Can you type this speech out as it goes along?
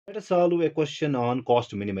Let us solve a question on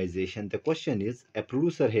cost minimization. The question is, a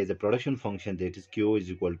producer has a production function that is Q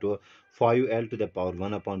is equal to 5L to the power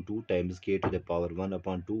 1 upon 2 times K to the power 1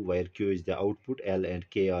 upon 2, where Q is the output, L and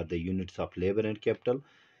K are the units of labor and capital.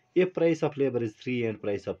 If price of labor is 3 and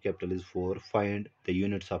price of capital is 4, find the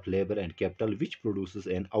units of labor and capital which produces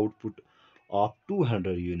an output of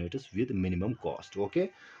 200 units with minimum cost.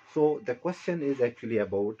 Okay, so the question is actually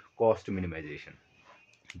about cost minimization.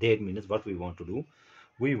 That means what we want to do,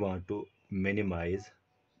 we want to minimize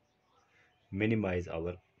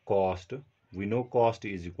our cost. We know cost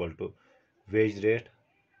is equal to wage rate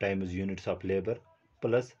times units of labor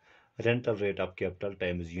plus rental rate of capital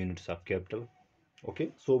times units of capital.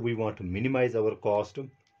 Okay, so we want to minimize our cost.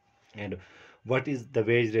 And what is the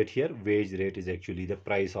wage rate here? Wage rate is actually the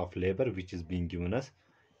price of labor which is being given us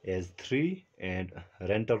as 3, and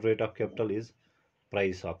rental rate of capital is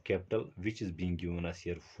price of capital which is being given us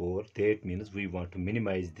here 4. That means we want to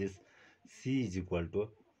minimize this. C is equal to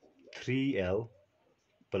 3L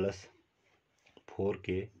plus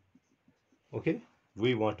 4K. Okay,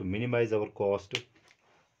 we want to minimize our cost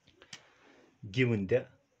given the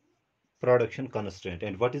production constraint.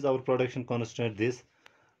 And what is our production constraint? This,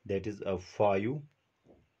 that is a 5L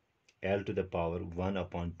to the power 1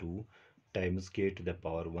 upon 2 times K to the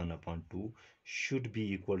power 1 upon 2 should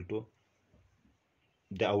be equal to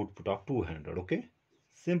the output of 200. Okay,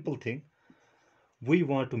 simple thing. We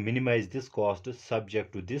want to minimize this cost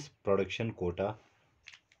subject to this production quota.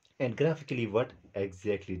 And graphically, what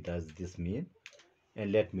exactly does this mean?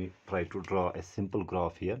 And let me try to draw a simple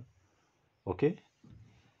graph here. Okay,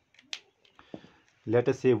 let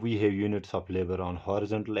us say we have units of labor on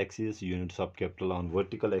horizontal axis, units of capital on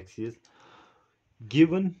vertical axis.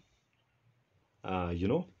 Given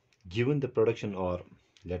given the production, or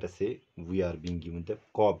let us say we are being given the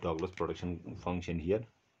Cobb-Douglas production function here,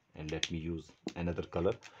 and let me use another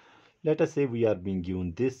color. Let us say we are being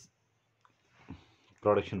given this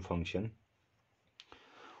production function.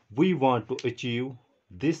 We want to achieve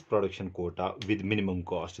this production quota with minimum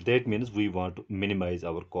cost. That means we want to minimize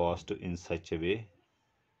our cost in such a way,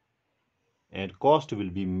 and cost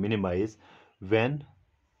will be minimized when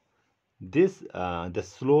this the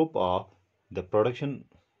slope of the production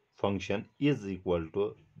function is equal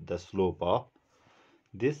to the slope of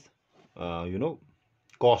this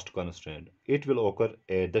cost constraint. It will occur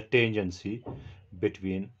at the tangency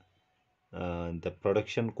between the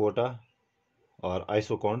production quota or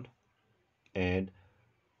isocont and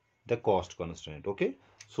the cost constraint. Okay,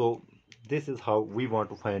 so this is how we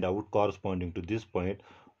want to find out, corresponding to this point,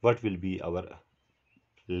 what will be our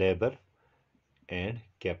labor and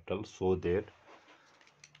capital so that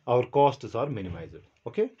our costs are minimized.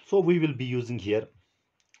 Okay, so we will be using here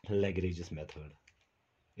Lagrange's method.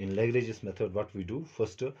 In Lagrange's method, what we do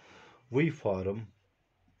first, we form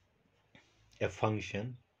a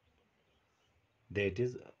function, that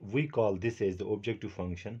is, we call this as the objective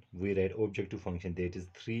function. We write objective function, that is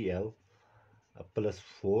 3L plus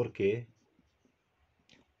 4K,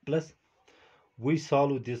 plus we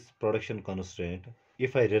solve this production constraint.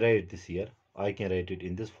 If I rewrite this here, I can write it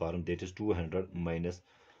in this form, that is 200 minus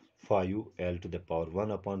 5L to the power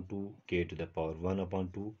 1 upon 2 K to the power 1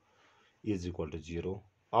 upon 2 is equal to 0.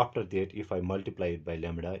 After that, if I multiply it by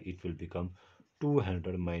lambda, it will become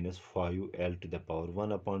 200 minus 5L to the power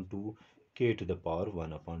 1 upon 2 K to the power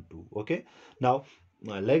 1 upon 2. Okay, now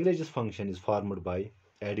Lagrange's function is formed by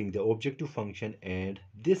adding the objective function and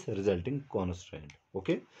this resulting constraint.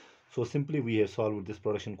 Okay, so simply we have solved this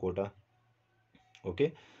production quota.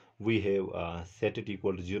 Okay, we have set it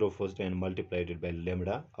equal to 0 first and multiplied it by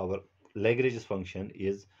lambda. Our Lagrange's function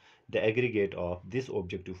is the aggregate of this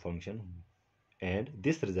objective function and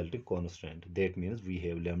this resulting constraint. That means we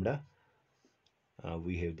have lambda,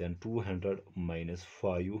 we have then 200 minus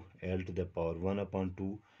 5L to the power 1 upon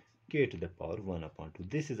 2 K to the power 1 upon 2.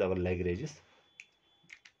 This is our Lagrange's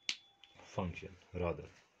function rather.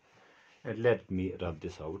 And let me rub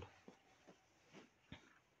this out.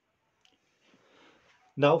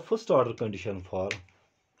 Now first order condition for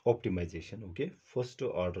optimization. Okay, first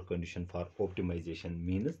order condition for optimization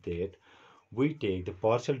means that we take the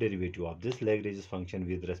partial derivative of this Lagrange's function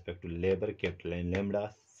with respect to labor, capital and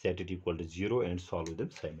lambda, set it equal to 0 and solve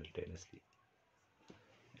them simultaneously.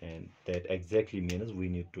 And that exactly means we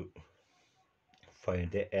need to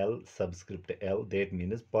find the L subscript L. That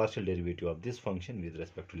means partial derivative of this function with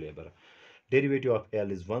respect to labor. Derivative of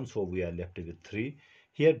L is 1, so we are left with 3.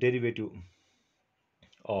 Here derivative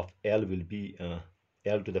of L will be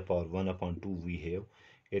L to the power 1 upon 2 we have.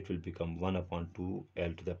 It will become 1 upon 2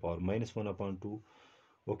 L to the power minus 1 upon 2.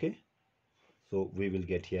 Okay, so we will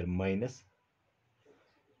get here minus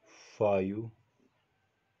 5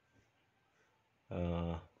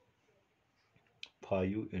 uh,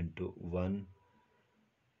 5 into 1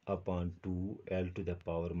 upon 2 L to the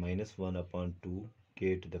power minus 1 upon 2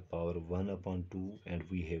 K to the power 1 upon 2, and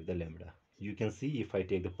we have the lambda. You can see if I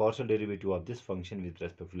take the partial derivative of this function with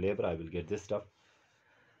respect to labor, I will get this stuff.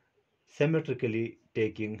 Symmetrically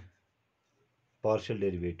taking partial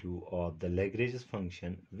derivative of the Lagrange's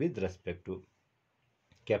function with respect to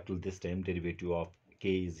capital, this time derivative of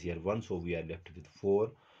k is here 1, so we are left with 4.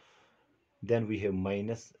 Then we have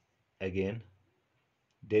minus, again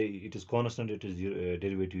it is constant, it is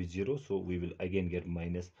derivative is 0, so we will again get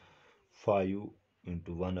minus 5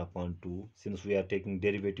 into 1 upon 2. Since we are taking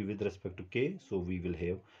derivative with respect to k, so we will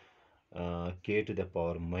have k to the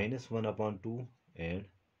power minus 1 upon 2, and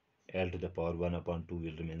L to the power 1 upon 2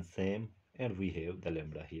 will remain same, and we have the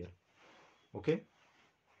lambda here. Okay,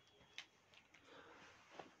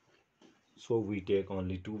 so we take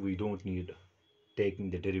only 2, we don't need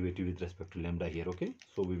taking the derivative with respect to lambda here. Okay,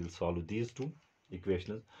 so we will solve these two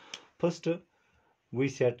equations. First, we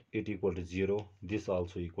set it equal to 0, this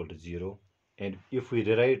also equal to 0, and if we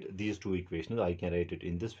rewrite these two equations, I can write it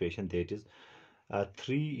in this fashion, that is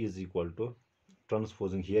 3 is equal to,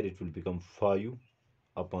 transposing here, it will become 5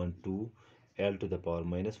 upon 2 L to the power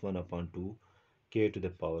minus 1 upon 2 K to the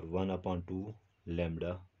power 1 upon 2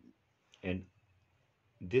 lambda, and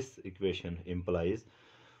this equation implies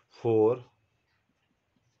 4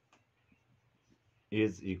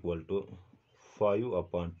 is equal to 5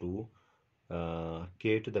 upon 2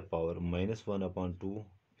 K to the power minus 1 upon 2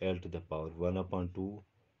 L to the power 1 upon 2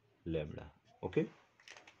 lambda. Okay,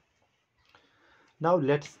 now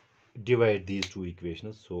let's divide these two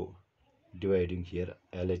equations. So dividing here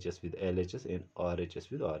LHS with LHS and RHS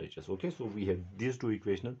with RHS. Okay, so we have these two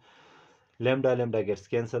equations. Lambda lambda gets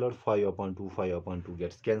cancelled, 5 upon 2 5 upon 2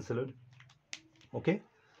 gets cancelled. Okay,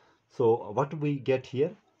 so what we get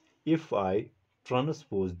here, if I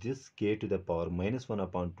transpose this k to the power minus 1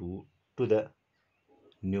 upon 2 to the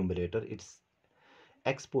numerator, its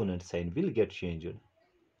exponent sign will get changed.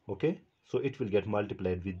 Okay, so it will get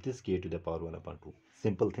multiplied with this k to the power 1 upon 2.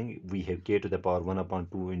 Simple thing, we have k to the power 1 upon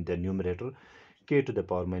 2 in the numerator, k to the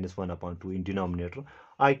power minus 1 upon 2 in denominator.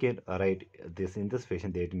 I can write this in this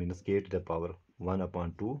fashion, that means k to the power 1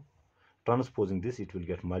 upon 2, transposing this, it will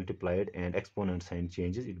get multiplied and exponent sign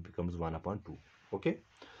changes, it becomes 1 upon 2. Okay,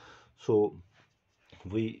 so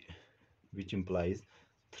we, which implies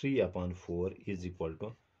 3 upon 4 is equal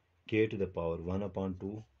to k to the power 1 upon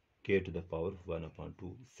 2 k to the power 1 upon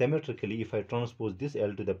 2. Symmetrically, if I transpose this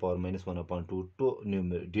L to the power minus 1 upon 2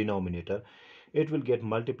 to denominator, it will get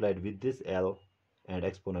multiplied with this L and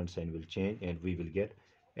exponent sign will change, and we will get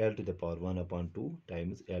L to the power 1 upon 2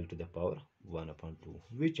 times L to the power 1 upon 2,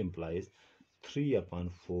 which implies 3 upon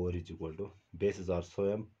 4 is equal to, bases are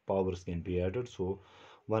same, powers can be added, so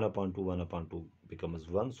 1 upon 2 1 upon 2 becomes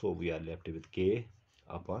 1, so we are left with k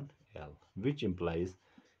upon L, which implies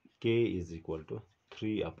k is equal to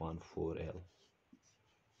 3 upon 4L.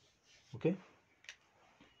 Okay,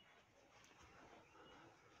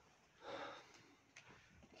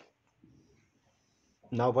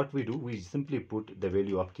 now what we do, we simply put the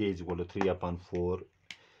value of k is equal to 3 upon 4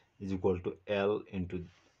 is equal to L into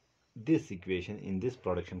this equation in this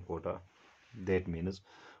production quota. That means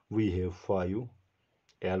we have 5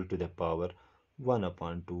 L to the power 1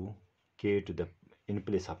 upon 2 k to the, in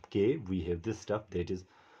place of k we have this stuff, that is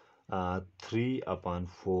 3 upon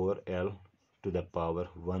 4 L to the power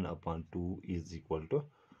 1 upon 2 is equal to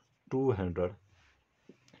 200.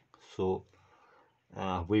 So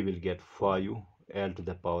we will get 5 L to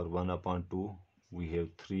the power 1 upon 2, we have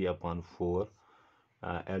 3 upon 4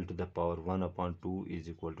 L to the power 1 upon 2 is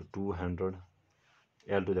equal to 200,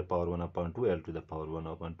 L to the power 1 upon 2 L to the power 1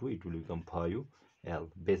 upon 2, it will become 5 L.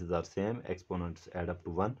 Bases are same, exponents add up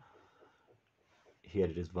to 1, here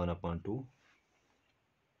it is 1 upon 2.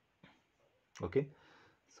 Okay,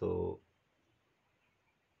 so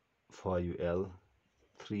 5L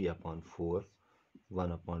 3 upon 4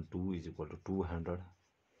 1 upon 2 is equal to 200,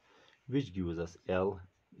 which gives us L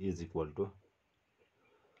is equal to,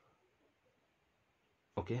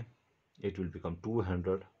 okay, it will become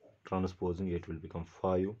 200, transposing it will become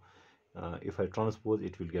 5. If I transpose,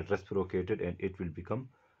 it will get reciprocated and it will become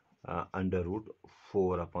under root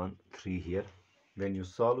 4 upon 3 here. When you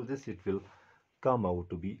solve this, it will come out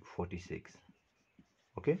to be 46.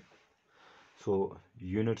 Okay, so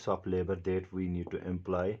units of labor that we need to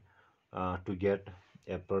employ to get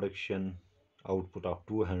a production output of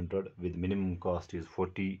 200 with minimum cost is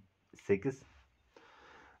 46.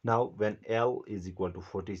 Now when L is equal to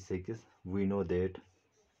 46, we know that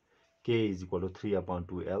k is equal to 3 upon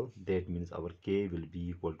 2L. That means our k will be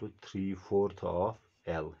equal to 3/4 of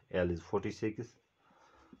L. L is 46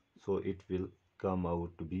 So it will come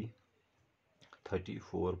out to be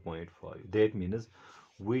 34.5. That means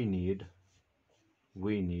we need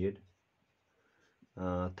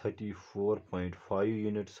 34.5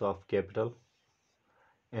 units of capital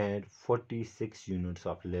and 46 units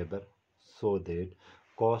of labor, so that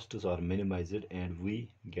costs are minimized and we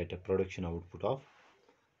get a production output of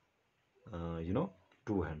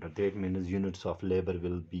 200. That means units of labor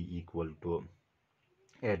will be equal to,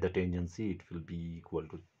 at the tangency it will be equal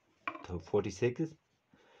to 46,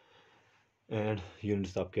 and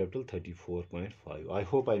units of capital 34.5. I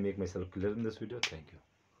hope I make myself clear in this video. Thank you.